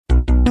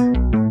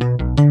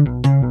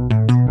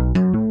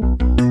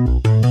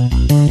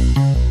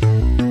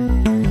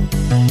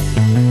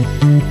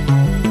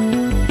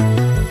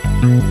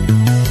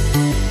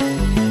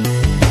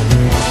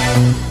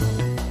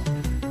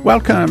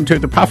Welcome to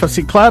the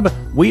Prophecy Club.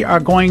 We are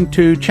going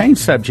to change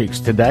subjects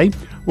today.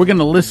 We're going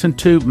to listen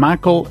to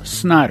Michael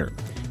Snyder.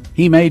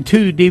 He made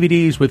 2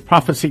 DVDs with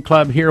Prophecy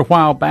Club here a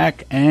while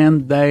back,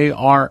 and they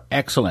are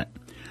excellent.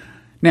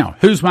 Now,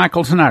 who's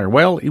Michael Snyder?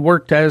 Well, he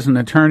worked as an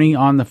attorney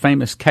on the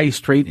famous K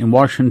Street in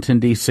Washington,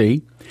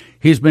 D.C.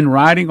 He's been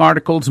writing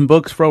articles and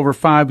books for over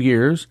 5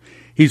 years.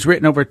 He's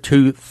written over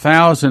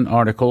 2,000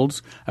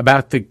 articles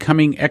about the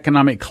coming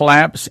economic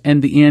collapse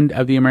and the end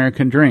of the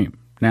American dream.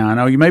 Now, I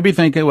know you may be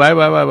thinking,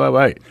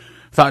 wait.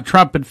 Thought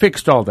Trump had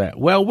fixed all that.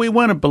 Well, we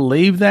want to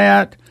believe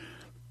that,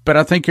 but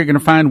I think you're going to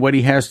find what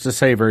he has to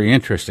say very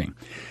interesting.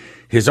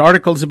 His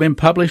articles have been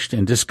published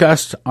and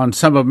discussed on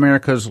some of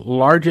America's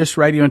largest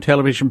radio and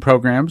television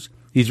programs.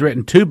 He's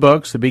written 2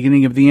 books, The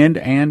Beginning of the End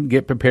and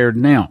Get Prepared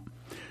Now.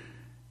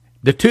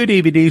 The 2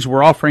 DVDs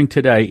we're offering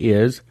today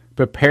is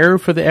Prepare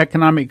for the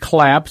Economic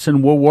Collapse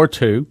in World War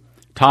II.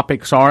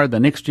 Topics are The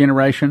Next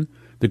Generation,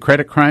 The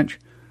Credit Crunch,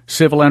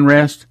 Civil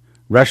Unrest,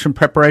 Russian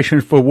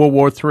Preparations for World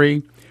War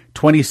III,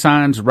 20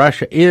 Signs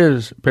Russia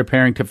is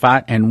Preparing to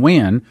Fight and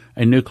Win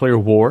a Nuclear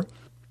War.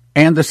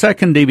 And the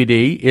second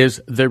DVD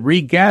is The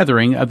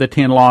Regathering of the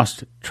 10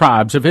 Lost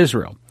Tribes of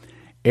Israel.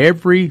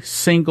 Every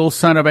single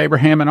son of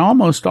Abraham and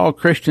almost all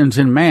Christians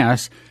en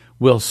masse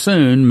will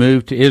soon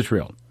move to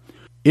Israel.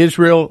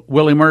 Israel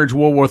will emerge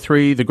World War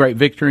III, the great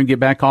victory, and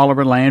get back all of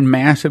her land.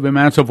 Massive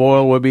amounts of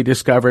oil will be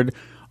discovered.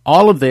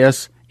 All of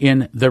this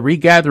in The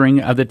Regathering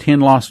of the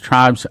 10 Lost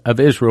Tribes of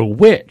Israel,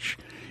 which,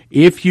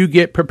 if you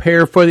get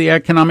prepared for the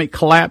economic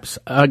collapse,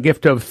 a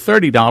gift of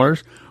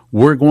 $30,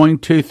 we're going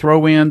to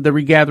throw in The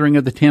Regathering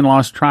of the 10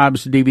 Lost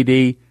Tribes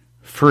DVD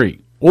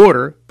free.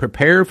 Order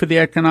Prepare for the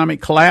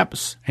Economic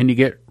Collapse, and you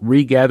get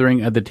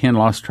Regathering of the 10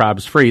 Lost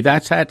Tribes free.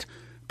 That's at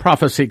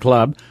Prophecy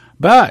Club,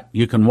 but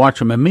you can watch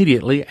them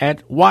immediately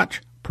at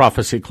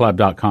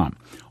WatchProphecyClub.com.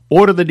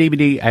 Order the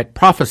DVD at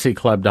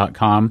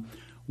ProphecyClub.com.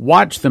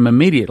 Watch them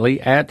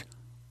immediately at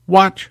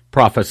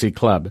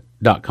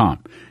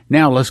WatchProphecyClub.com.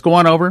 Now let's go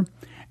on over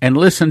and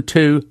listen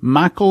to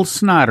Michael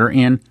Snyder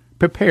in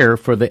Prepare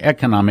for the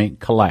Economic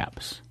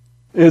Collapse.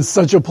 It's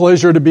such a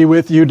pleasure to be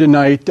with you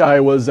tonight. I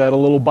was at a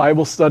little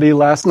Bible study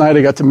last night.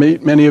 I got to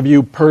meet many of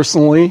you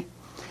personally.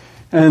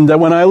 And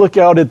when I look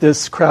out at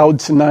this crowd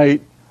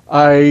tonight,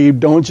 I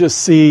don't just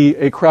see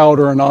a crowd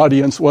or an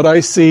audience. What I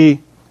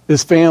see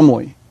is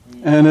family.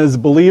 And as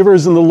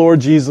believers in the Lord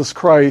Jesus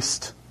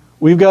Christ,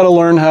 we've got to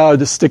learn how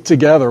to stick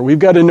together. We've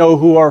got to know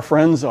who our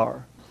friends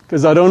are.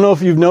 Because I don't know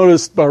if you've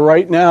noticed, but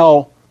right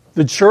now,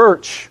 the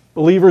church,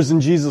 believers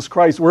in Jesus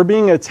Christ, we're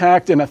being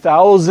attacked in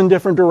 1,000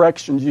 different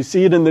directions. You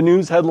see it in the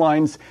news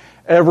headlines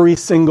every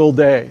single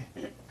day.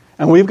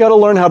 And we've got to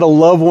learn how to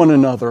love one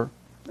another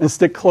and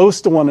stick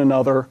close to one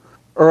another,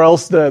 or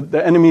else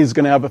the enemy is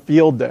going to have a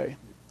field day.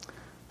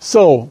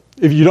 So,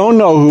 if you don't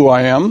know who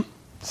I am,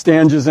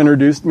 Stan just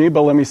introduced me,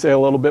 but let me say a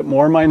little bit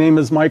more. My name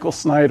is Michael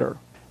Snyder,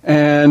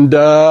 and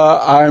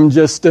I'm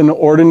just an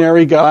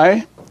ordinary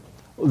guy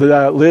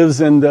that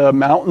lives in the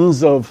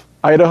mountains of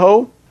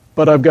Idaho,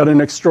 but I've got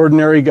an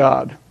extraordinary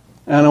God.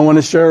 And I want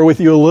to share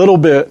with you a little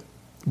bit,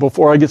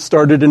 before I get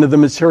started into the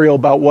material,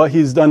 about what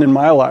He's done in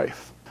my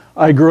life.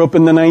 I grew up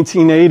in the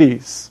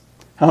 1980s.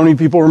 How many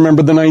people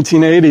remember the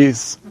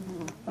 1980s?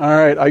 All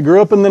right, I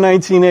grew up in the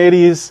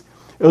 1980s.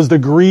 It was the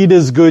greed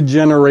is good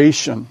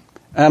generation.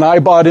 And I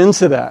bought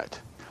into that.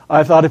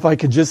 I thought if I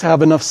could just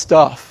have enough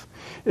stuff,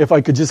 if I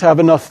could just have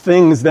enough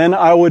things, then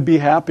I would be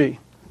happy.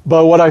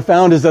 But what I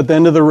found is at the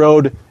end of the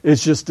road,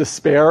 it's just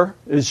despair,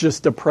 it's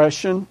just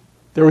depression.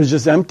 There was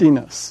just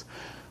emptiness.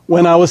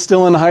 When I was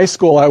still in high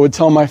school, I would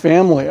tell my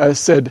family, I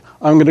said,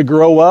 I'm going to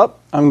grow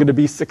up, I'm going to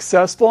be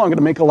successful, I'm going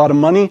to make a lot of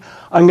money,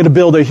 I'm going to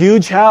build a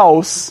huge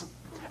house,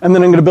 and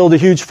then I'm going to build a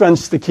huge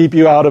fence to keep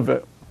you out of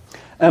it.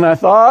 And I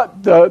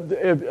thought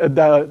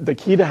the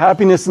key to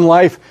happiness in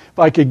life, if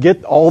I could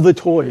get all the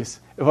toys,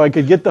 if I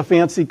could get the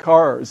fancy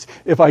cars,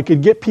 if I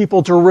could get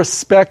people to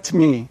respect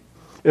me,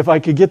 if I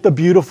could get the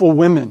beautiful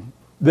women,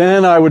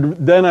 then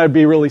I'd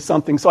be really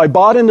something. So I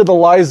bought into the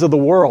lies of the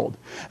world.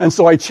 And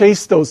so I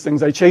chased those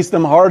things. I chased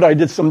them hard. I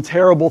did some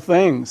terrible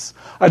things.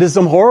 I did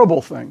some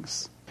horrible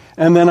things.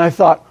 And then I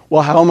thought,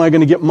 well, how am I going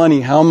to get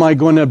money? How am I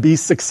going to be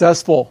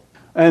successful?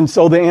 And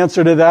so the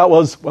answer to that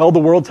was, well, the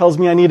world tells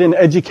me I need an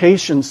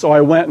education. So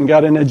I went and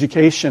got an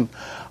education.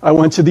 I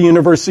went to the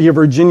University of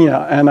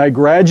Virginia, and I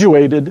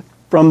graduated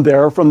from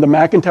there, from the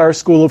McIntire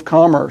School of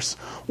Commerce,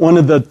 one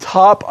of the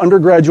top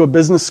undergraduate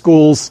business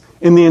schools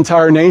in the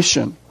entire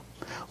nation.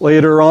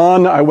 Later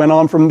on, I went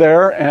on from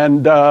there,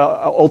 and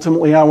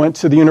ultimately I went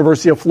to the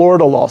University of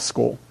Florida Law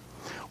School,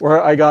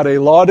 where I got a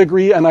law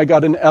degree and I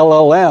got an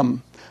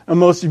LLM. And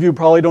most of you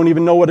probably don't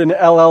even know what an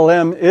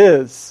LLM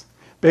is.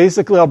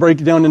 Basically, I'll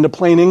break it down into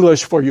plain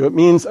English for you. It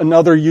means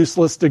another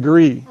useless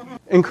degree.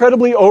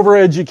 Incredibly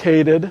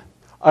overeducated,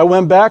 I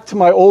went back to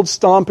my old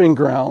stomping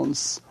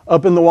grounds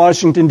up in the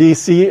Washington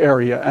D.C.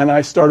 area, and I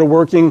started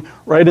working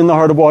right in the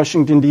heart of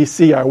Washington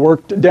D.C. I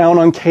worked down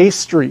on K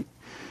Street.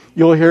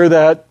 You'll hear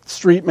that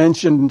street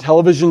mentioned in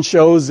television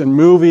shows and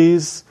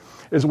movies.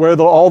 Is where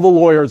all the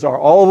lawyers are,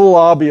 all the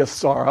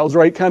lobbyists are. I was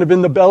right kind of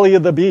in the belly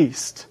of the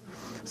beast.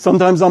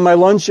 Sometimes on my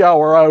lunch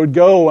hour, I would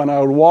go and I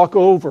would walk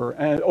over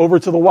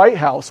to the White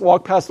House,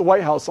 walk past the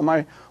White House on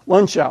my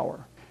lunch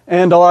hour.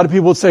 And a lot of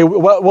people would say,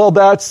 well,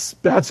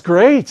 that's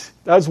great.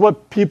 That's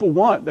what people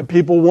want. That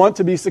people want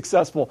to be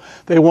successful.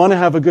 They want to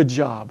have a good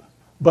job.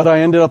 But I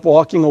ended up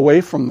walking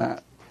away from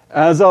that.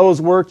 As I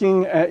was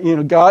working,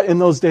 God, in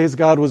those days,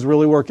 God was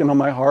really working on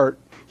my heart.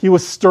 He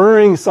was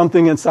stirring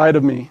something inside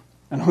of me.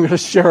 And I'm going to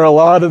share a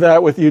lot of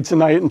that with you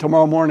tonight and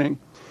tomorrow morning.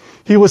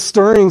 He was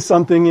stirring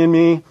something in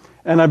me,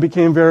 and I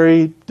became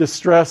very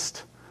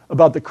distressed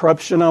about the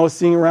corruption I was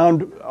seeing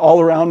all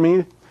around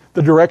me,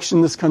 the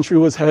direction this country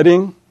was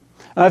heading.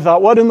 And I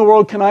thought, what in the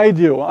world can I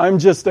do? I'm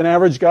just an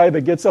average guy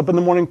that gets up in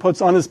the morning,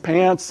 puts on his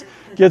pants,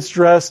 gets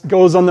dressed,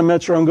 goes on the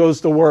metro, and goes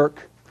to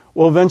work.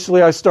 Well,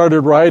 eventually I started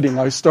writing.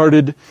 I'd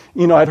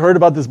heard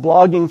about this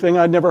blogging thing.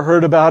 I'd never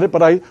heard about it,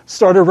 but I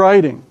started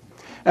writing.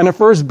 And at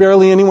first,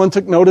 barely anyone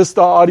took notice.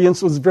 The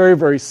audience was very,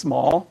 very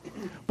small.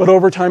 But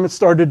over time, it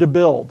started to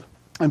build.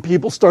 And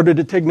people started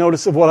to take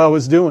notice of what I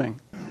was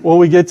doing. Well,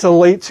 we get to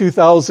late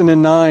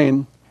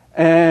 2009,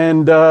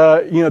 and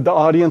the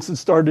audience had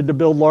started to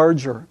build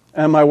larger.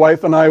 And my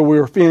wife and I, we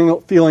were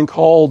feeling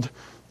called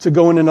to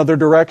go in another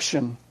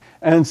direction.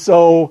 And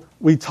so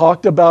we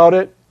talked about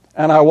it,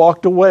 and I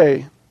walked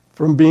away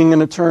from being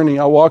an attorney.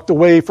 I walked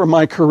away from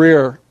my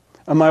career.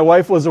 And my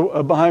wife was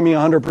behind me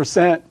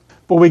 100%.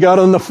 But we got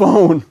on the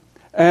phone,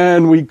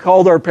 and we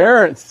called our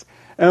parents.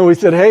 And we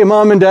said, hey,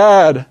 Mom and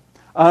Dad,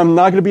 I'm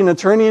not going to be an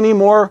attorney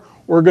anymore.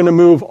 We're going to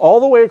move all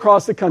the way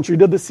across the country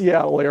to the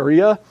Seattle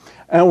area.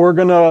 And we're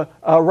going to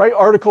write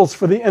articles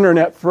for the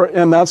internet,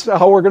 and that's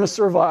how we're going to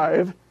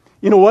survive.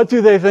 What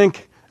do they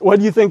think? What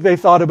do you think they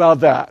thought about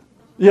that?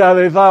 Yeah,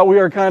 they thought we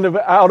were kind of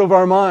out of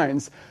our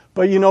minds.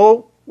 But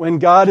when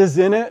God is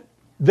in it,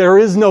 there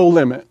is no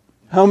limit.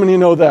 How many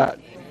know that?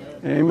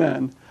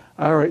 Amen.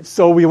 All right,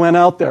 so we went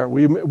out there.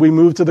 We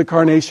moved to the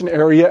Carnation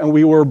area, and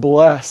we were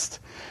blessed.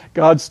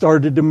 God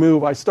started to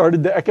move. I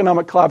started the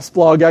Economic Collapse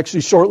blog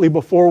actually shortly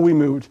before we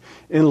moved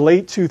in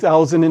late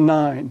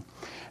 2009.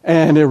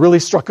 And it really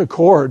struck a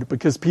chord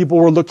because people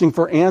were looking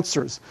for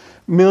answers.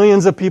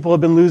 Millions of people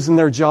have been losing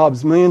their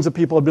jobs. Millions of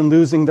people have been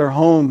losing their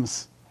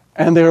homes.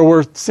 And they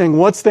were saying,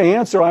 what's the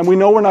answer? And we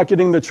know we're not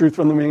getting the truth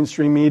from the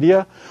mainstream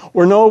media.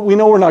 We know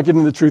we're not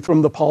getting the truth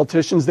from the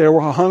politicians. They were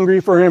hungry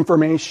for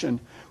information.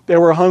 They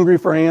were hungry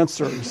for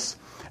answers.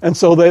 And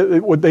so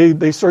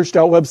they searched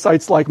out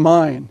websites like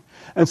mine.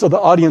 And so the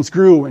audience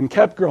grew and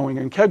kept growing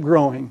and kept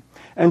growing.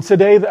 And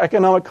today, the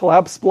Economic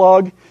Collapse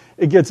blog,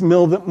 it gets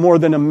more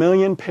than 1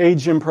 million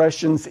page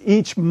impressions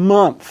each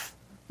month.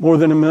 More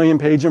than 1 million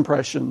page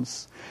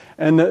impressions.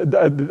 And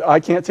I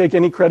can't take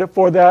any credit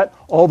for that.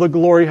 All the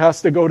glory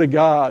has to go to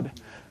God.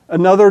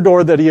 Another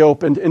door that he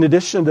opened, in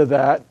addition to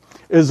that,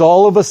 is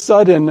all of a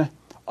sudden,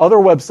 other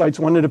websites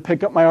wanted to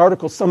pick up my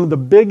articles. Some of the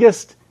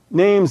biggest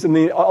names in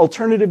the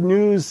alternative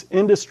news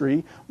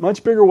industry,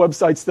 much bigger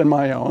websites than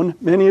my own.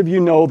 Many of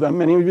you know them.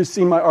 Many of you have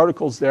seen my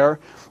articles there.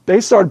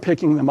 They started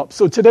picking them up.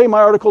 So today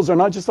my articles are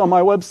not just on my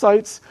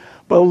websites,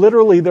 but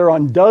literally they're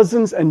on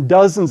dozens and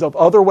dozens of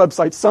other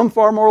websites, some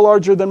far more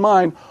larger than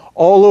mine,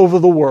 all over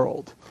the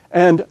world.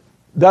 And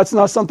that's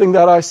not something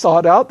that I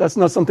sought out. That's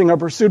not something I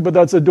pursued, but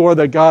that's a door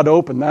that God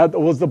opened. That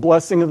was the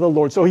blessing of the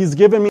Lord. So he's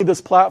given me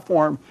this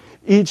platform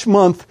each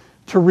month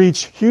to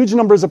reach huge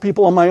numbers of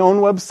people on my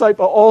own website,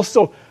 but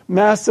also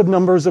massive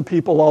numbers of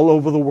people all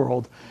over the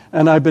world.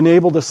 And I've been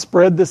able to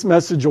spread this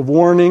message of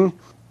warning,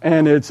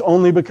 and it's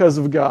only because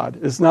of God.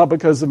 It's not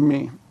because of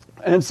me.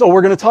 And so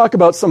we're going to talk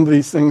about some of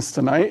these things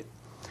tonight.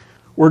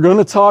 We're going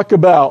to talk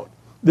about,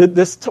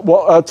 this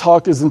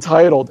talk is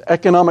entitled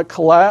Economic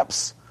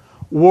Collapse,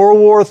 World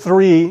War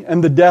III,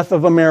 and the Death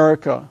of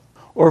America.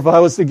 Or if I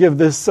was to give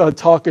this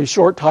talk a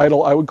short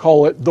title, I would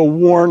call it The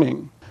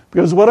Warning.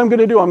 Because what I'm going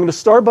to do, I'm going to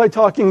start by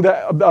talking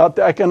about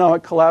the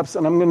economic collapse,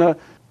 and I'm going to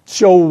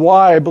show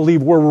why I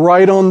believe we're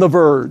right on the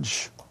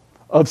verge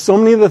of so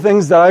many of the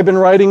things that I've been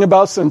writing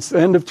about since the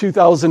end of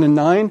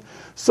 2009,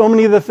 so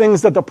many of the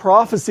things that the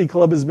Prophecy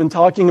Club has been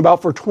talking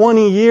about for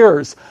 20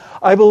 years.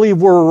 I believe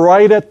we're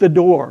right at the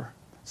door.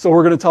 So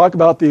we're going to talk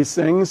about these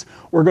things.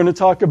 We're going to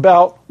talk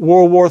about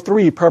World War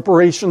III,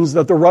 preparations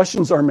that the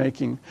Russians are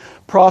making,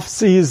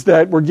 prophecies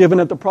that were given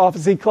at the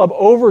Prophecy Club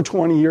over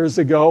 20 years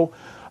ago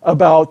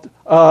about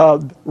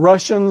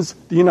Russians,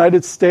 the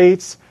United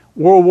States,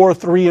 World War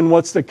III, and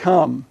what's to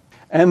come.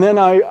 And then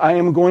I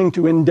am going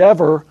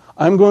to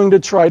I'm going to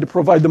try to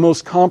provide the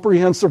most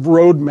comprehensive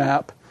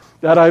roadmap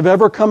that I've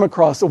ever come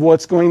across of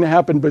what's going to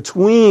happen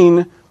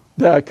between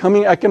the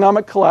coming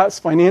economic collapse,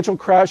 financial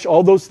crash,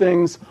 all those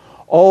things,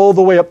 all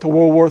the way up to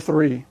World War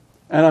III.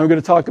 And I'm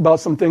going to talk about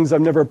some things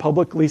I've never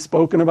publicly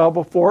spoken about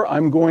before.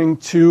 I'm going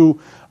to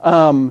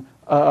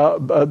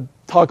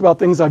talk about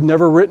things I've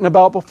never written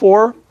about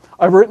before.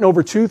 I've written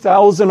over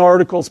 2,000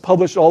 articles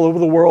published all over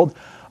the world.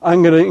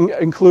 I'm going to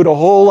include a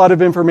whole lot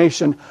of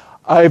information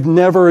I've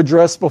never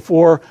addressed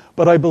before,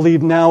 but I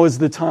believe now is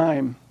the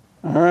time.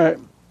 All right.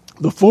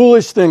 The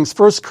foolish things,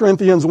 1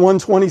 Corinthians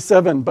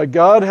 1:27. But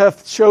God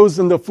hath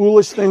chosen the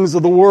foolish things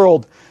of the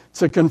world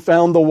to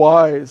confound the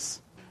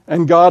wise.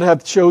 And God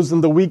hath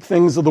chosen the weak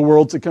things of the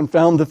world to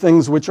confound the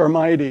things which are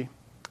mighty.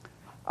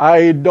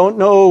 I don't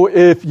know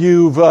if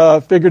you've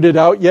figured it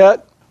out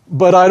yet,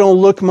 but I don't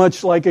look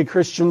much like a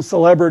Christian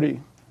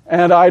celebrity.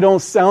 And I don't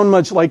sound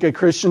much like a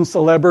Christian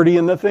celebrity.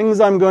 And the things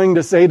I'm going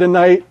to say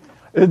tonight,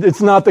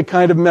 it's not the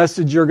kind of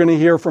message you're going to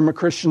hear from a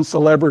Christian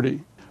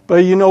celebrity.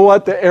 But you know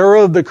what? The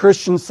era of the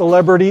Christian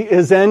celebrity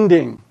is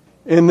ending.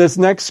 In this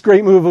next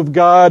great move of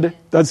God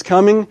that's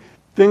coming,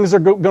 things are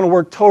going to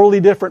work totally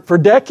different. For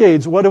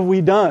decades, what have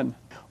we done?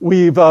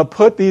 We've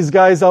put these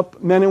guys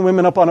up, men and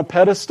women, up on a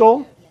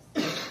pedestal.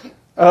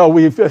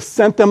 We've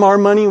sent them our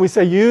money. We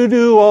say, you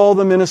do all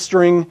the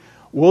ministering.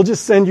 We'll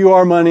just send you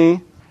our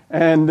money.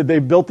 And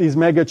they've built these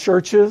mega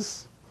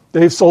churches.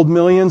 They've sold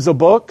millions of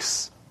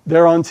books.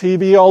 They're on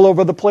TV all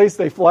over the place.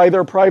 They fly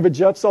their private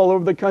jets all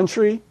over the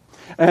country.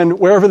 And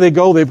wherever they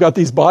go, they've got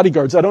these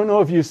bodyguards. I don't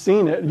know if you've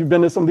seen it. You've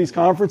been to some of these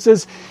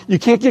conferences. You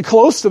can't get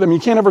close to them. You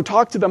can't ever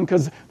talk to them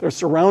because they're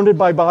surrounded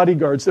by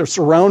bodyguards. They're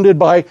surrounded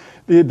by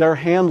their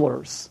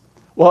handlers.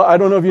 Well, I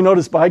don't know if you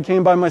noticed, but I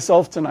came by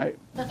myself tonight.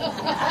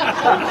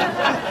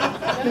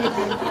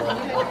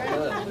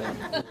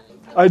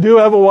 I do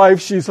have a wife.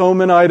 She's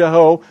home in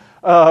Idaho.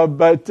 I'm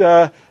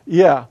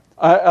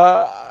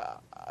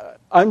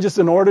just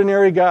an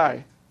ordinary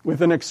guy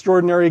with an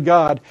extraordinary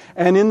God.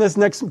 And in this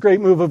next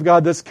great move of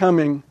God that's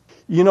coming,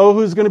 you know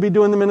who's going to be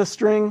doing the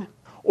ministering?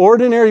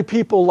 Ordinary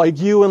people like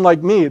you and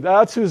like me.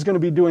 That's who's going to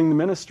be doing the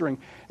ministering.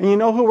 And you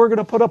know who we're going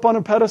to put up on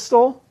a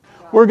pedestal?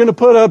 We're going to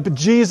put up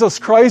Jesus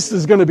Christ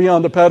is going to be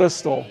on the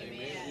pedestal.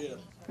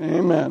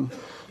 Amen.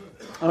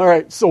 All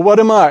right, so what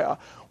am I?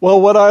 Well,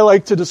 what I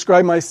like to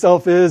describe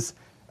myself is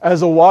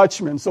as a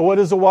watchman. So what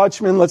is a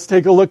watchman? Let's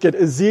take a look at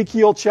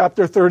Ezekiel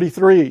chapter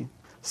 33.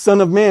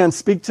 Son of man,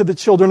 speak to the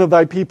children of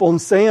thy people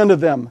and say unto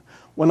them,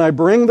 when I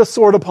bring the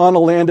sword upon a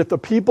land, if the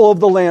people of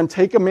the land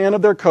take a man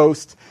of their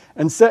coast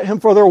and set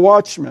him for their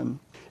watchman,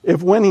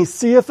 if when he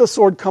seeth the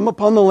sword come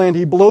upon the land,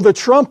 he blow the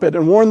trumpet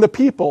and warn the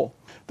people,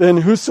 then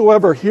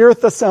whosoever heareth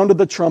the sound of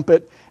the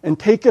trumpet and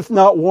taketh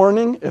not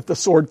warning, if the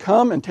sword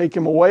come and take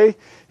him away,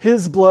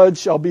 his blood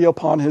shall be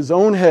upon his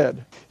own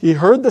head. He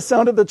heard the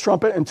sound of the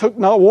trumpet and took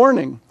not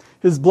warning,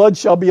 his blood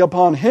shall be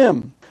upon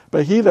him.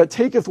 But he that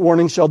taketh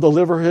warning shall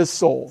deliver his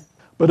soul.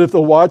 But if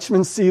the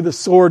watchman see the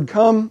sword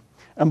come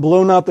and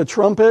blow not the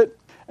trumpet,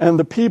 and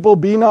the people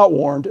be not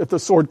warned, if the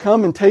sword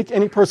come and take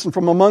any person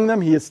from among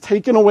them, he is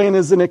taken away in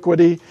his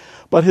iniquity,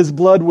 but his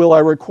blood will I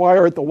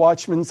require at the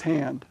watchman's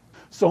hand.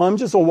 So I'm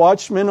just a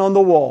watchman on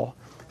the wall,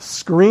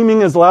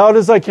 screaming as loud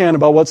as I can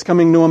about what's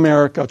coming to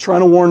America,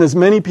 trying to warn as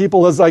many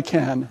people as I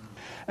can.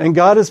 And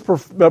God has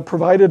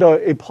provided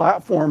a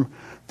platform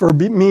for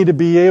me to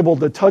be able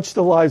to touch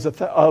the lives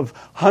of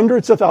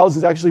hundreds of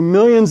thousands, actually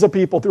millions of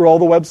people through all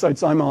the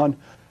websites I'm on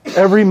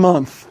every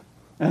month.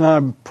 And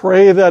I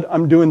pray that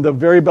I'm doing the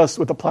very best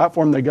with the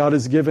platform that God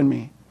has given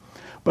me.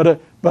 But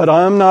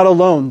I'm not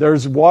alone.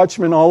 There's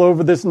watchmen all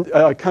over this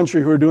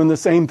country who are doing the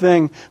same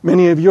thing.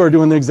 Many of you are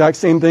doing the exact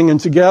same thing. And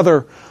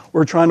together,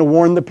 we're trying to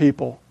warn the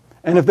people.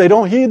 And if they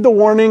don't heed the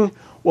warning,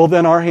 well,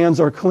 then our hands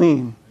are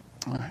clean.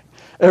 All right.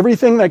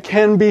 Everything that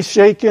can be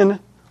shaken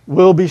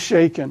will be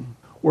shaken.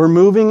 We're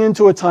moving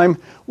into a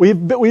time, we've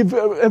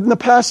in the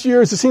past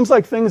years, it seems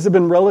like things have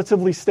been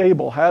relatively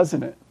stable,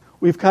 hasn't it?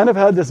 We've kind of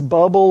had this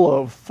bubble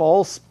of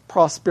false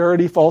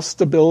prosperity, false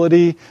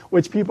stability,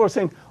 which people are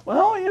saying,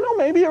 well,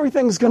 maybe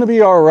everything's going to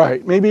be all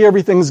right. Maybe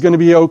everything's going to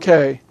be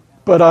okay.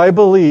 But I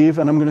believe,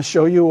 and I'm going to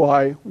show you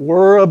why,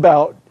 we're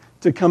about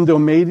to come to a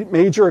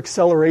major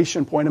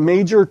acceleration point, a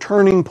major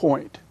turning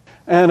point.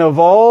 And of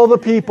all the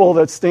people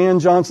that Stan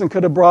Johnson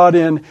could have brought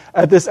in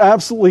at this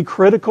absolutely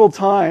critical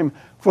time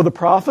for the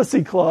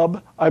Prophecy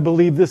Club, I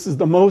believe this is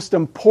the most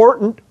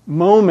important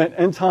moment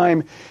in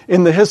time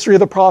in the history of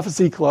the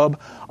Prophecy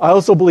Club. I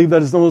also believe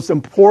that is the most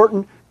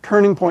important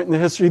turning point in the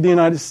history of the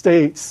United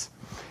States.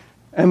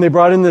 And they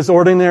brought in this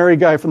ordinary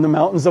guy from the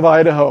mountains of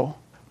Idaho.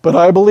 But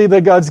I believe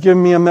that God's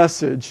given me a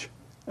message.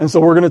 And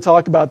so we're going to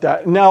talk about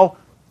that. Now,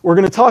 we're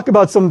going to talk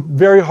about some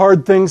very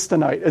hard things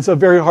tonight. It's a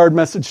very hard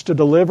message to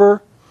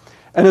deliver.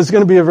 And it's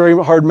going to be a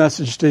very hard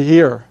message to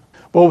hear.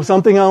 But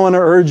something I want to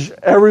urge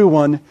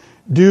everyone,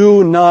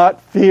 do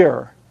not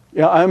fear.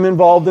 Yeah, I'm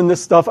involved in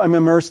this stuff. I'm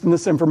immersed in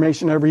this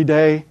information every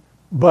day.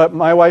 But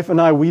my wife and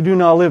I, we do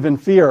not live in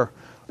fear.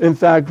 In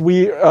fact,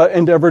 we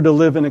endeavor to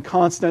live in a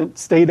constant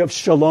state of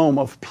shalom,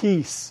 of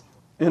peace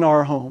in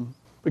our home.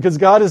 Because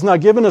God has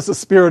not given us a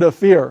spirit of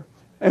fear.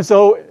 And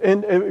so,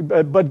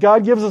 but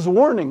God gives us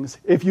warnings.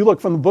 If you look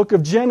from the book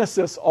of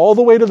Genesis all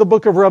the way to the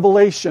book of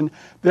Revelation,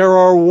 there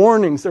are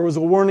warnings. There was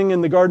a warning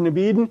in the Garden of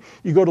Eden.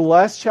 You go to the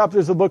last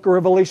chapters of the book of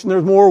Revelation,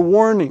 there's more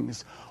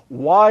warnings.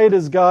 Why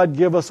does God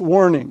give us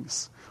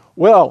warnings?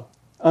 Well,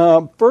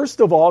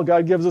 first of all,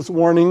 God gives us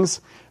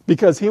warnings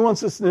because He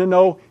wants us to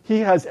know He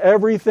has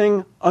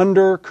everything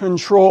under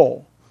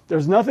control.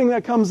 There's nothing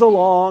that comes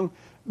along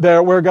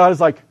there where God is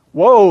like,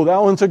 whoa, that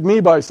one took me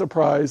by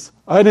surprise.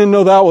 I didn't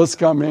know that was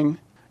coming.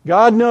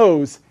 God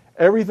knows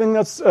everything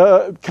that's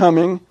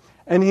coming,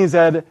 and He's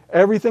had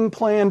everything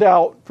planned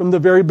out from the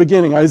very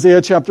beginning.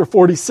 Isaiah chapter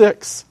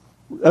 46.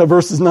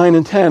 verses 9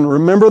 and 10.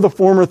 Remember the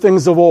former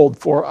things of old,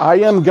 for I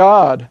am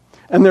God,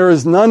 and there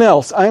is none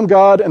else. I am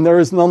God, and there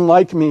is none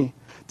like me,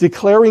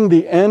 declaring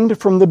the end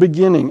from the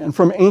beginning, and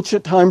from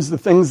ancient times the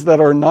things that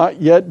are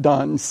not yet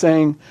done,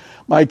 saying,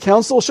 my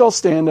counsel shall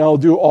stand, and I'll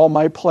do all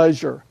my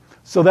pleasure.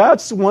 So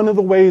that's one of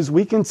the ways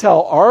we can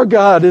tell our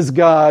God is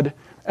God,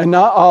 and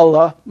not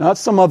Allah, not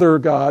some other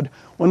God.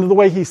 One of the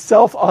ways he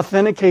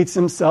self-authenticates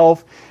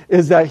himself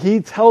is that he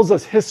tells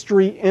us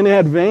history in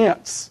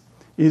advance.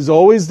 He's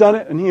always done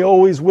it, and he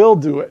always will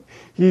do it.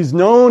 He's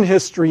known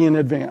history in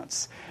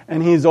advance,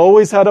 and he's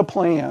always had a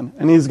plan,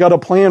 and he's got a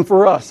plan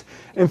for us.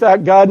 In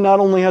fact, God not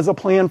only has a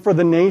plan for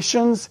the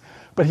nations,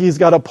 but he's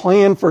got a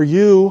plan for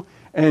you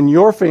and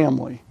your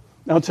family.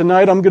 Now,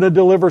 tonight I'm going to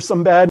deliver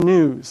some bad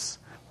news,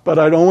 but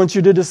I don't want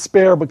you to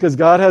despair because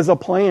God has a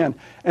plan.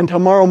 And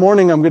tomorrow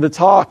morning I'm going to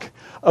talk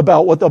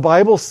about what the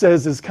Bible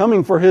says is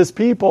coming for his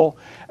people,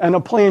 and a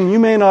plan you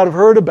may not have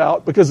heard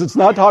about because it's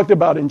not talked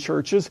about in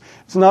churches.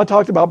 It's not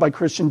talked about by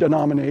Christian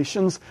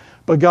denominations.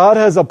 But God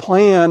has a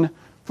plan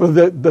for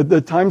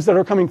the times that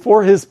are coming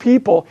for his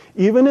people.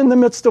 Even in the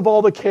midst of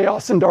all the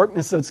chaos and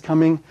darkness that's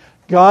coming,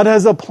 God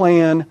has a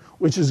plan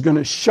which is going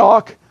to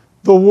shock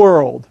the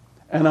world.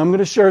 And I'm going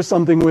to share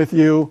something with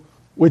you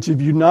which,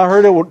 if you've not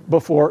heard it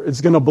before,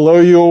 it's going to blow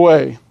you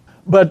away.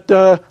 But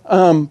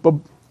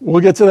we'll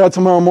get to that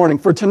tomorrow morning.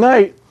 For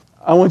tonight,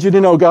 I want you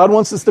to know God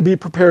wants us to be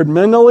prepared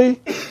mentally,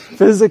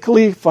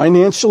 physically,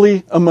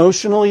 financially,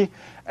 emotionally,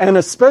 and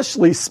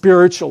especially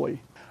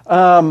spiritually.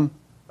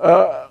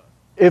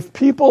 If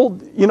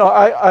people,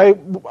 I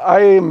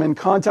am in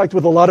contact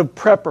with a lot of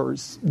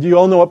preppers. You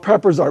all know what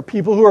preppers are.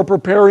 People who are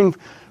preparing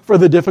for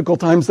the difficult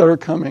times that are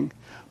coming.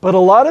 But a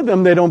lot of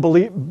them don't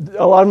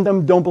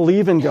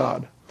believe in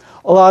God.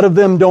 A lot of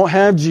them don't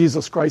have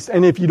Jesus Christ.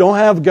 And if you don't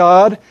have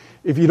God,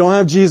 if you don't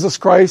have Jesus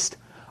Christ,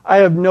 I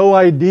have no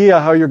idea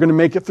how you're going to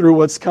make it through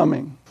what's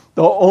coming.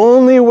 The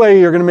only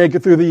way you're going to make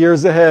it through the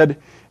years ahead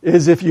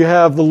is if you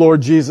have the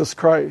Lord Jesus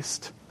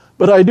Christ.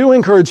 But I do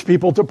encourage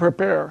people to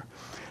prepare.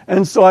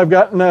 And so I've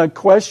gotten a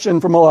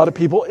question from a lot of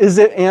people. Is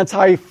it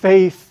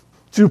anti-faith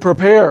to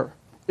prepare?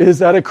 Is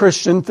that a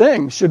Christian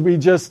thing? Should we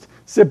just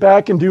sit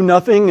back and do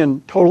nothing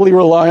and totally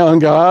rely on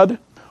God?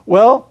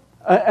 Well,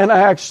 and I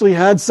actually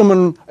had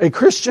someone, a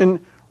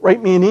Christian,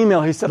 write me an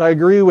email. He said, I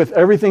agree with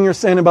everything you're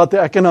saying about the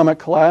economic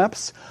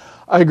collapse.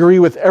 I agree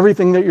with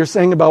everything that you're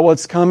saying about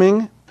what's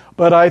coming,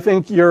 but I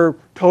think you're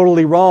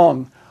totally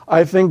wrong.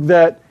 I think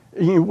that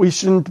we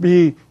shouldn't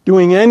be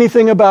doing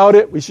anything about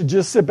it. We should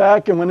just sit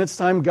back, and when it's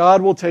time,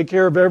 God will take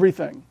care of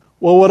everything.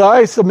 Well, what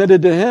I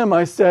submitted to him,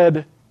 I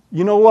said,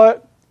 you know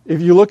what?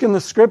 If you look in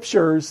the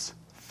scriptures,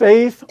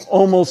 faith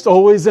almost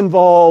always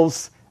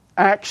involves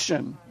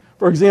action.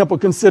 For example,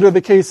 consider the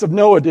case of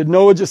Noah. Did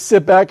Noah just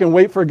sit back and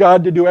wait for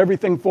God to do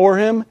everything for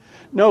him?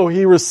 No,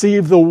 he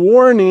received the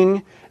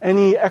warning and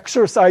he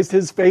exercised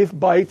his faith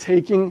by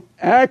taking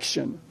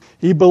action.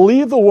 He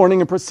believed the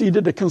warning and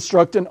proceeded to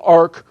construct an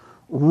ark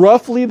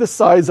roughly the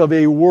size of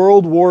a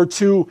World War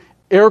II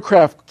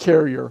aircraft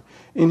carrier.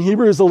 In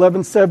Hebrews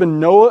 11:7,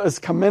 Noah is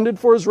commended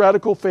for his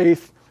radical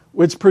faith,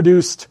 which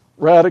produced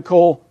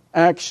radical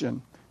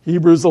action.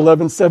 Hebrews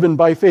 11:7,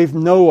 by faith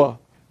Noah,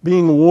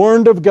 being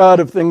warned of God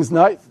of things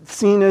not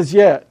seen as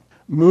yet,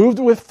 moved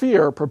with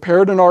fear,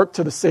 prepared an ark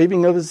to the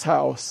saving of his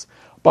house,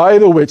 by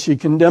the which he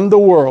condemned the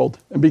world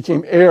and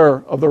became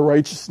heir of the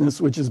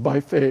righteousness which is by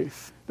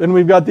faith. Then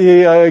we've got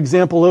the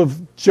example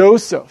of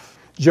Joseph.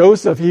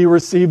 Joseph, he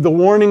received the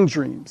warning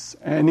dreams,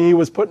 and he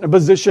was put in a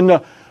position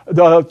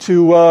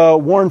to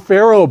warn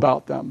Pharaoh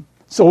about them.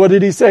 So what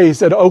did he say? He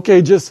said,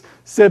 okay, just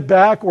sit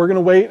back, we're going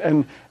to wait,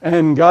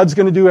 and God's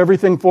going to do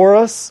everything for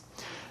us?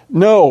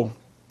 No.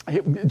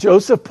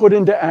 Joseph put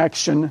into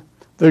action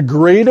the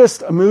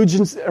greatest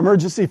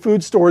emergency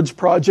food storage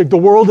project the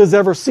world has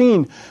ever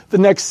seen. The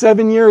next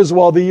 7 years,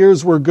 while the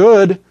years were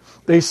good,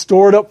 they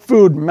stored up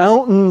food,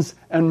 mountains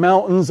and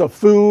mountains of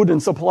food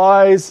and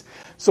supplies.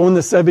 So when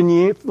the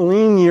 7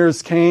 lean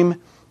years came,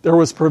 there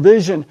was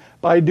provision.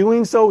 By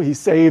doing so, he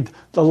saved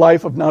the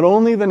life of not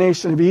only the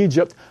nation of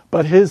Egypt,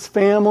 but his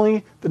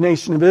family, the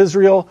nation of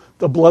Israel,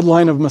 the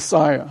bloodline of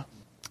Messiah.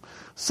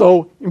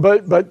 So,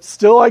 but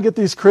still I get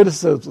these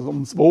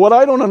criticisms. But what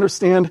I don't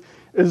understand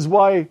is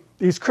why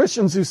these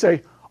Christians who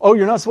say, oh,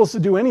 you're not supposed to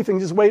do anything,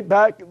 just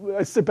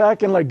sit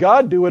back and let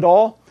God do it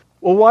all.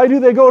 Well, why do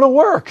they go to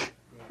work?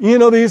 You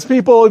know, these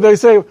people, they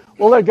say,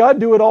 well, let God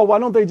do it all. Why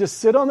don't they just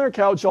sit on their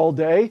couch all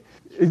day,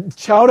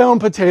 chow down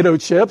potato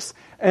chips,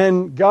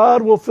 and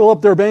God will fill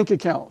up their bank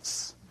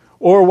accounts?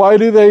 Or why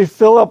do they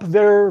fill up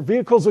their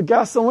vehicles with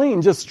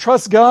gasoline? Just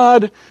trust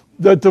God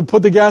to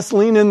put the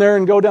gasoline in there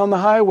and go down the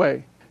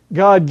highway.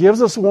 God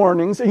gives us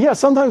warnings. And yeah,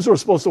 sometimes we're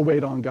supposed to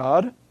wait on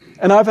God.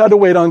 And I've had to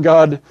wait on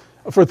God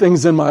for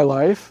things in my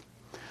life.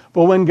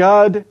 But when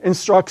God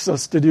instructs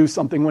us to do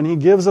something, when he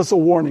gives us a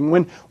warning,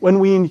 when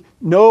we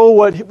know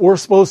what we're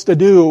supposed to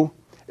do,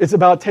 it's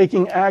about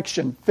taking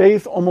action.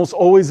 Faith almost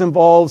always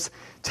involves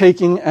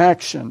taking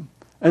action.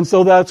 And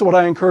so that's what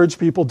I encourage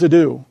people to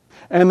do.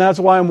 And that's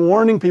why I'm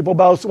warning people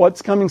about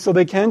what's coming so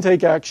they can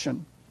take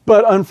action.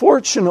 But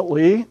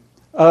unfortunately,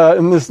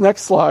 in this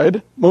next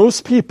slide,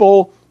 most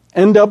people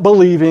end up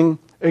believing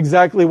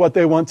exactly what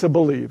they want to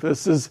believe.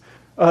 This is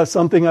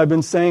something I've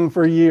been saying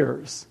for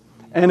years.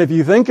 And if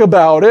you think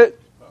about it,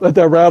 let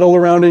that rattle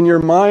around in your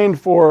mind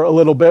for a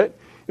little bit,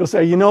 you'll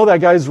say,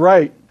 that guy's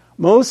right.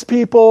 Most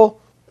people,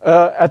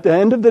 at the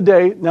end of the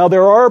day, now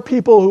there are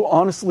people who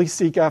honestly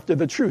seek after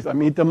the truth. I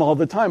meet them all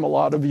the time. A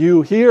lot of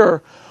you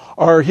here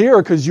are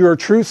here because you're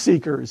truth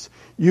seekers.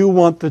 You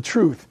want the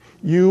truth.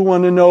 You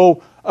want to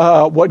know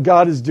what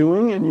God is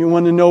doing, and you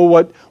want to know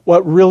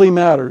what really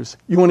matters.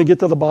 You want to get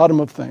to the bottom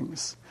of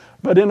things.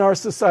 But in our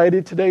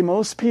society today,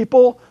 most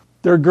people,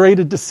 they're great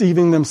at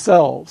deceiving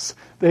themselves.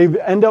 They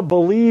end up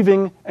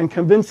believing and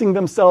convincing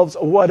themselves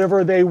of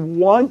whatever they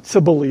want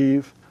to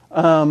believe.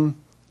 And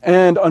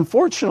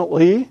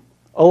unfortunately,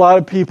 a lot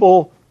of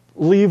people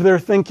leave their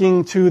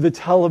thinking to the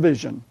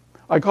television.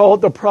 I call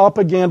it the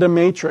propaganda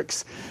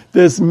matrix.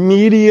 This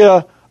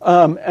media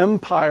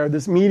empire,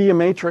 this media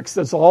matrix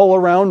that's all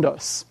around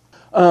us.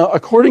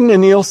 According to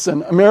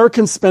Nielsen,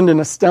 Americans spend an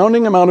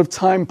astounding amount of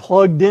time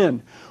plugged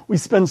in. We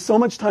spend so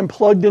much time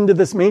plugged into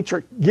this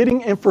matrix,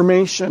 getting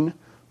information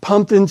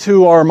pumped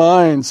into our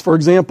minds. For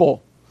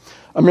example,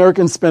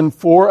 Americans spend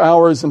 4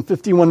 hours and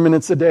 51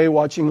 minutes a day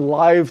watching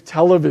live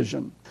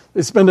television.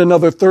 They spend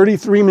another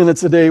 33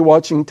 minutes a day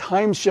watching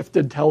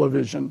time-shifted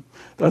television.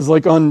 That's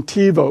like on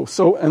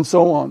TiVo, and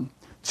so on.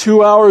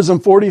 2 hours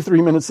and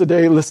 43 minutes a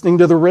day listening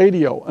to the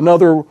radio.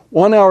 Another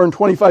 1 hour and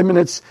 25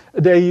 minutes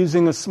a day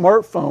using a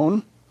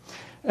smartphone.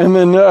 And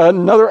then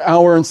another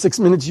hour and 6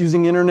 minutes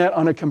using internet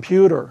on a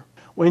computer.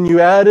 When you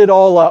add it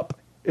all up,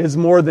 is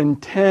more than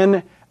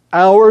 10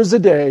 hours a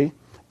day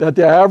that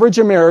the average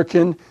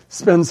American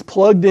spends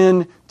plugged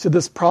in to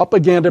this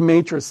propaganda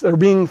matrix. They're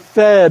being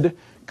fed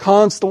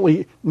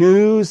constantly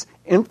news,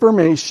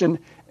 information,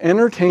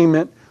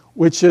 entertainment,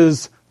 which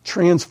is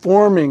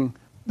transforming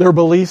their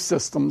belief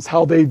systems,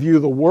 how they view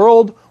the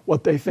world,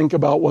 what they think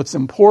about what's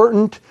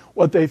important,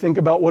 what they think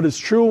about what is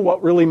true,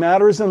 what really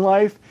matters in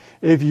life.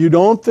 If you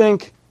don't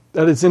think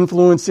that it's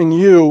influencing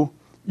you,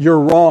 you're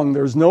wrong.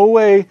 There's no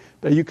way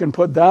that you can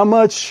put that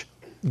much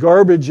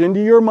garbage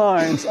into your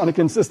minds on a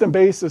consistent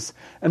basis,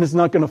 and it's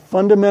not going to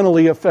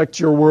fundamentally affect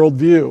your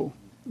worldview.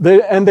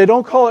 They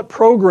don't call it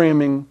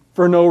programming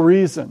for no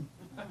reason.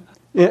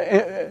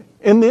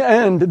 In the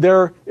end,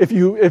 if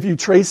you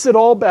trace it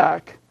all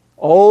back,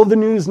 all the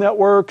news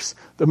networks,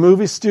 the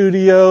movie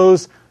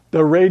studios,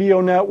 the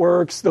radio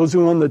networks, those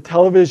who own the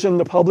television,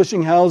 the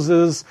publishing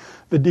houses,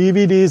 the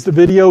DVDs, the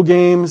video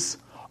games,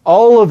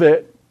 all of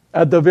it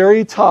at the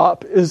very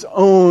top is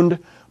owned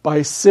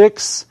by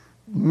 6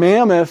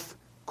 mammoth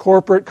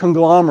corporate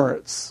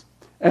conglomerates,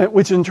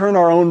 which in turn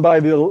are owned by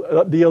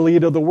the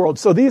elite of the world.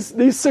 So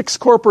these 6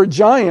 corporate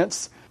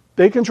giants,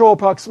 they control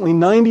approximately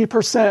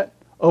 90%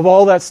 of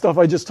all that stuff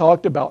I just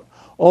talked about.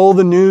 All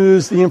the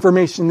news, the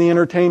information, the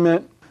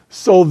entertainment.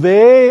 So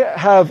they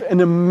have an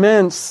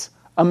immense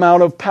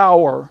amount of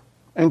power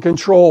and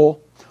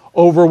control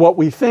over what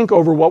we think,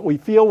 over what we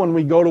feel when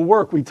we go to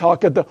work. We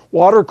talk at the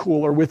water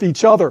cooler with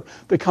each other.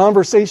 The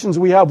conversations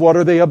we have, what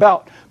are they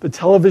about? The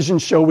television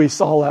show we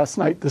saw last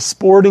night, the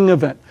sporting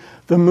event,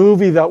 the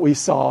movie that we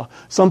saw,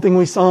 something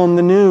we saw on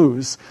the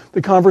news,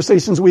 the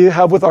conversations we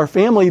have with our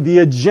family. The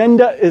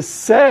agenda is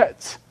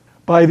set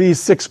by these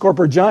 6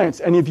 corporate giants.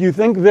 And if you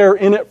think they're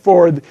in it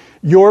for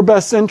your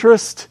best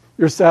interest,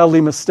 you're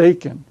sadly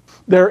mistaken.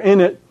 They're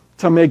in it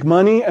to make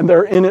money, and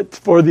they're in it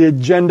for the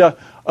agenda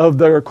of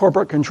their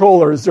corporate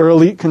controllers, their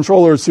elite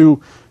controllers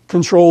who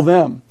control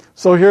them.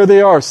 So here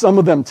they are, some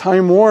of them.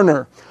 Time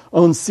Warner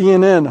owns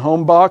CNN,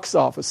 Home Box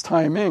Office,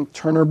 Time Inc.,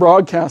 Turner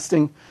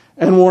Broadcasting,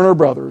 and Warner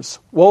Brothers.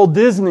 Walt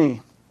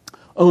Disney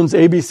owns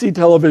ABC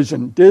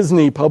Television,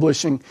 Disney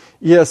Publishing,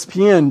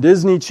 ESPN,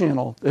 Disney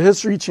Channel, the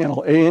History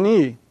Channel,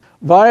 A&E,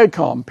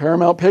 Viacom,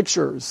 Paramount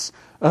Pictures,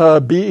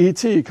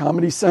 BET,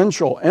 Comedy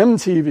Central,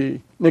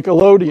 MTV,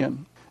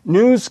 Nickelodeon,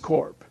 News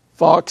Corp,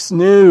 Fox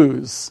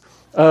News,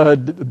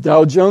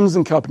 Dow Jones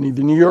and Company,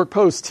 the New York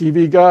Post,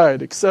 TV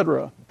Guide,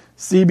 etc.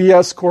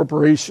 CBS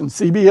Corporation,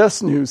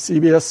 CBS News,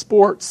 CBS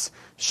Sports,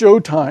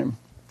 Showtime,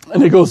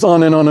 and it goes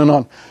on and on and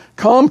on.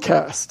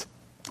 Comcast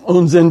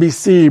owns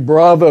NBC,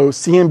 Bravo,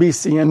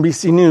 CNBC,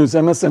 NBC News,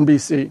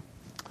 MSNBC.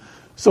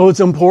 So it's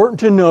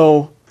important to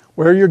know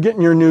where you're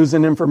getting your news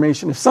and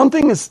information. If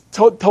something is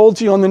told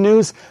to you on the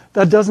news,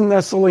 that doesn't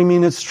necessarily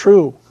mean it's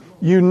true.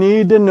 You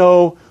need to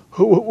know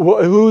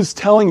who's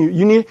telling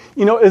you.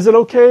 Is it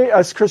okay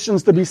as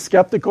Christians to be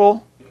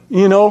skeptical?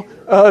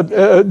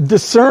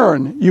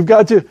 Discern. You've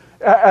got to,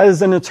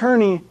 as an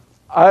attorney,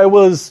 I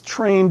was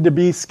trained to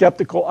be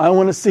skeptical. I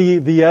want to see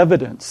the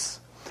evidence.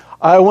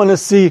 I want to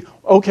see,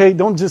 okay,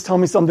 don't just tell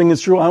me something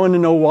is true. I want to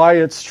know why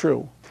it's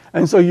true.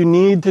 And so you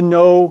need to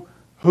know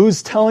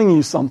who's telling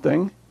you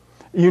something.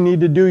 You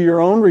need to do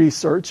your own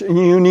research, and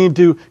you need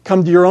to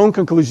come to your own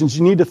conclusions.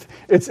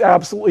 It's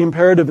absolutely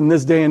imperative in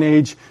this day and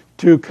age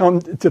to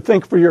come to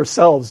think for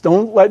yourselves.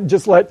 Don't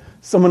just let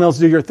someone else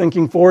do your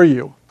thinking for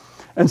you.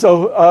 And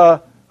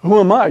so, who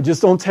am I?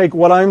 Just don't take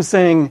what I'm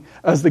saying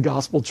as the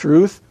gospel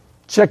truth.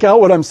 check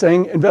out what I'm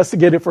saying,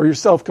 investigate it for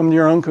yourself, come to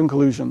your own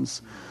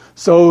conclusions.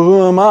 So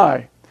who am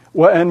I?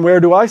 And where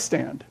do I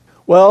stand?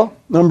 Well,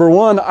 number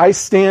one, I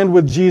stand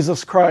with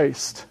Jesus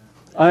Christ.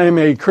 I am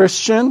a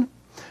Christian.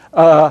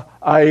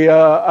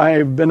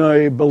 I've been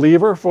a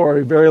believer for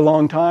a very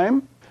long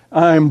time.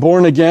 I'm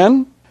born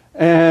again.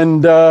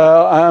 And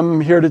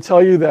I'm here to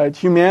tell you that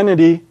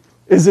humanity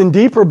is in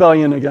deep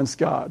rebellion against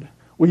God.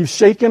 We've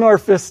shaken our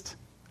fist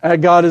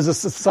at God as a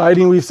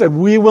society, and we've said,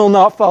 we will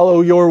not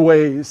follow your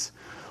ways.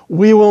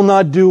 We will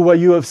not do what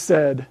you have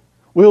said.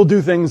 We'll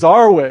do things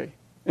our way.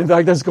 In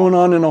fact, that's going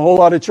on in a whole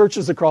lot of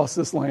churches across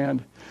this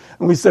land.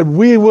 And we said,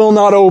 we will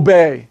not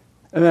obey.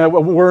 And that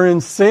we're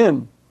in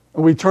sin.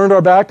 And we turned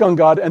our back on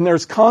God, and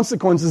there's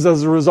consequences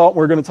as a result.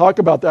 We're going to talk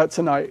about that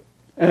tonight.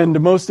 And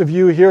most of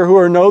you here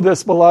who know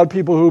this, but a lot of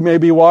people who may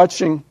be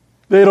watching,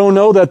 they don't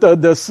know that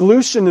the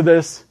solution to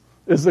this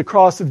is the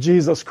cross of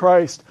Jesus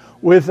Christ.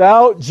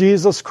 Without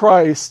Jesus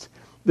Christ,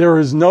 there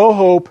is no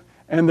hope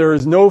and there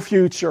is no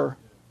future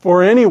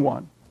for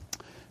anyone.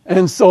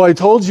 And so I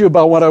told you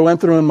about what I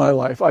went through in my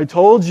life. I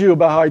told you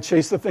about how I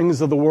chased the things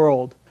of the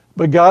world.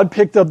 But God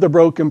picked up the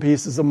broken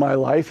pieces of my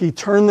life. He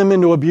turned them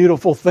into a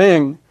beautiful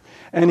thing.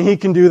 And He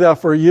can do that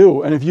for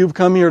you. And if you've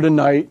come here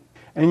tonight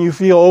and you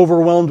feel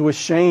overwhelmed with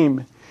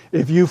shame,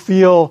 if you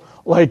feel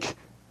like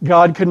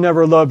God could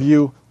never love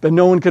you, that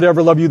no one could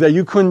ever love you,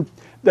 that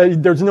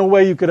there's no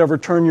way you could ever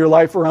turn your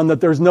life around,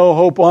 that there's no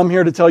hope, well, I'm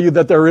here to tell you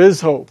that there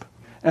is hope.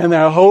 And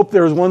that hope,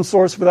 there's one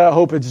source for that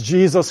hope, it's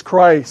Jesus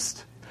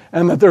Christ.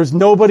 And that there's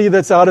nobody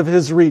that's out of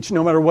His reach,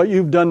 no matter what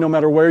you've done, no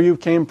matter where you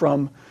came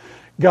from.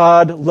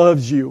 God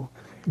loves you.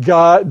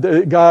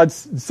 God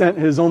sent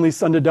His only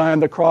Son to die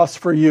on the cross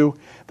for you,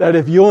 that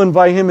if you'll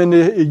invite Him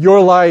into your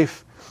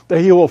life,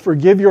 that He will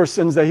forgive your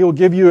sins, that He will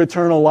give you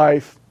eternal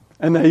life,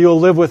 and that you'll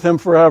live with Him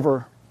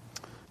forever.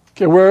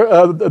 Okay,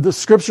 the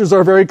scriptures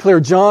are very clear.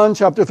 John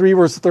chapter 3,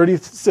 verse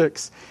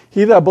 36.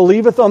 He that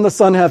believeth on the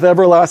Son hath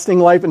everlasting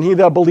life, and he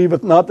that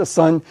believeth not the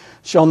Son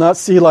shall not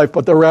see life,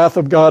 but the wrath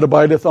of God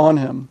abideth on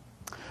him.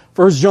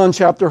 1 John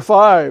chapter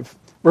 5,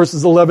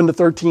 verses 11 to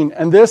 13.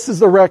 And this is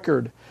the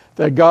record,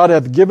 that God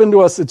hath given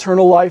to us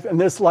eternal life, and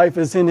this life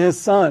is in His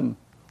Son.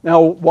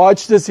 Now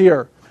watch this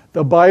here.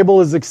 The Bible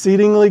is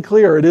exceedingly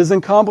clear. It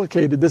isn't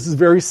complicated. This is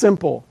very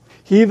simple.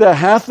 He that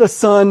hath the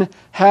Son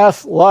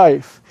hath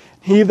life.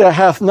 He that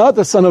hath not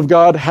the Son of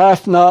God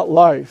hath not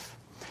life.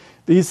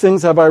 These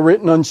things have I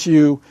written unto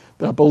you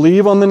that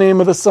believe on the name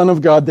of the Son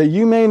of God, that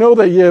you may know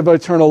that ye have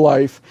eternal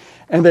life,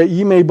 and that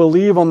ye may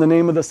believe on the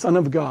name of the Son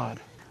of God.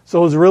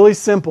 So it's really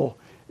simple.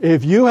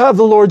 If you have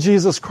the Lord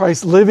Jesus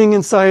Christ living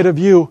inside of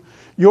you,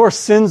 your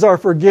sins are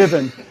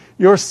forgiven.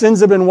 Your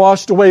sins have been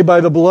washed away by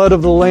the blood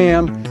of the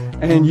Lamb,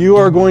 and you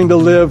are going to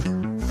live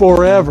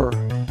forever.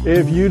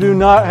 If you do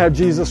not have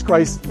Jesus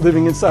Christ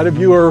living inside of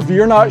you, or if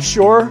you're not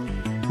sure.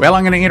 Well,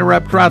 I'm going to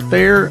interrupt right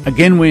there.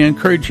 Again, we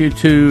encourage you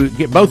to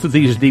get both of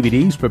these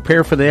DVDs,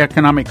 Prepare for the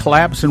Economic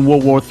Collapse in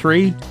World War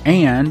III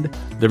and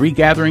The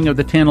Regathering of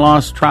the 10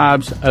 Lost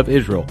Tribes of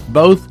Israel.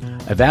 Both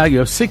a value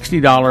of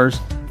 $60.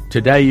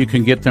 Today you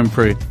can get them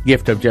for a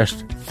gift of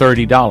just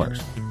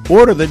 $30.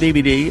 Order the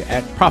DVD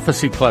at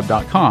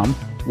prophecyclub.com.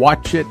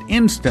 Watch it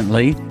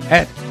instantly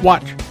at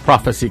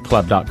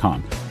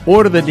watchprophecyclub.com.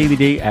 Order the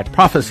DVD at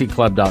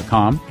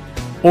prophecyclub.com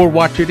or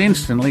watch it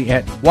instantly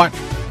at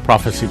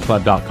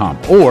watchprophecyclub.com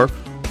or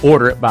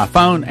order it by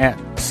phone at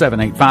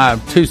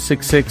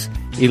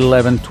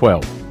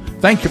 785-266-1112.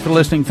 Thank you for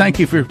listening. Thank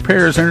you for your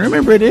prayers. And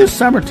remember, it is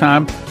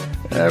summertime,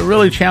 a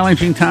really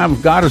challenging time.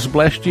 If God has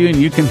blessed you and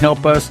you can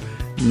help us,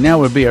 now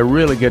would be a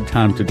really good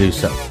time to do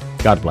so.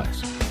 God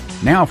bless.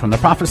 Now from the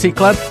Prophecy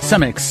Club,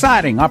 some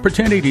exciting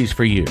opportunities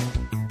for you.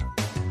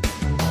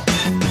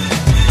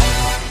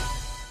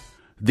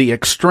 The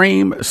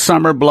Extreme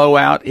Summer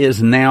Blowout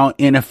is now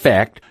in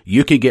effect.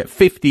 You can get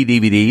 50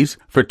 DVDs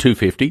for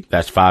 $250.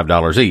 That's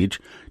 $5 each.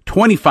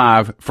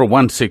 25 for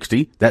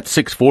 $160. That's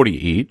 $6.40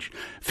 each.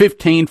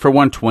 15 for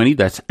 $120.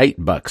 That's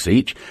 $8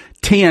 each.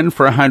 10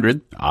 for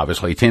 $100.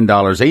 Obviously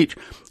 $10 each.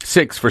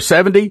 6 for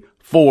 $70.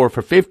 4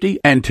 for $50,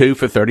 and 2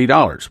 for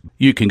 $30.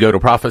 You can go to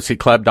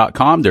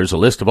prophecyclub.com. There's a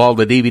list of all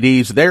the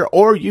DVDs there,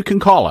 or you can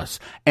call us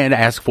and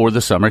ask for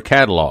the summer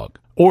catalog,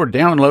 or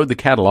download the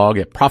catalog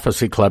at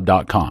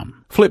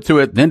prophecyclub.com. Flip through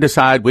it, then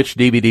decide which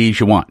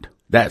DVDs you want.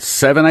 That's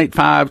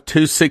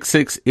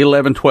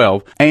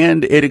 785-266-1112,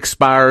 and it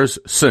expires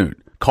soon.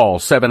 Call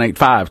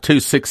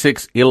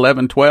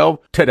 785-266-1112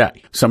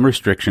 today. Some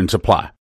restrictions apply.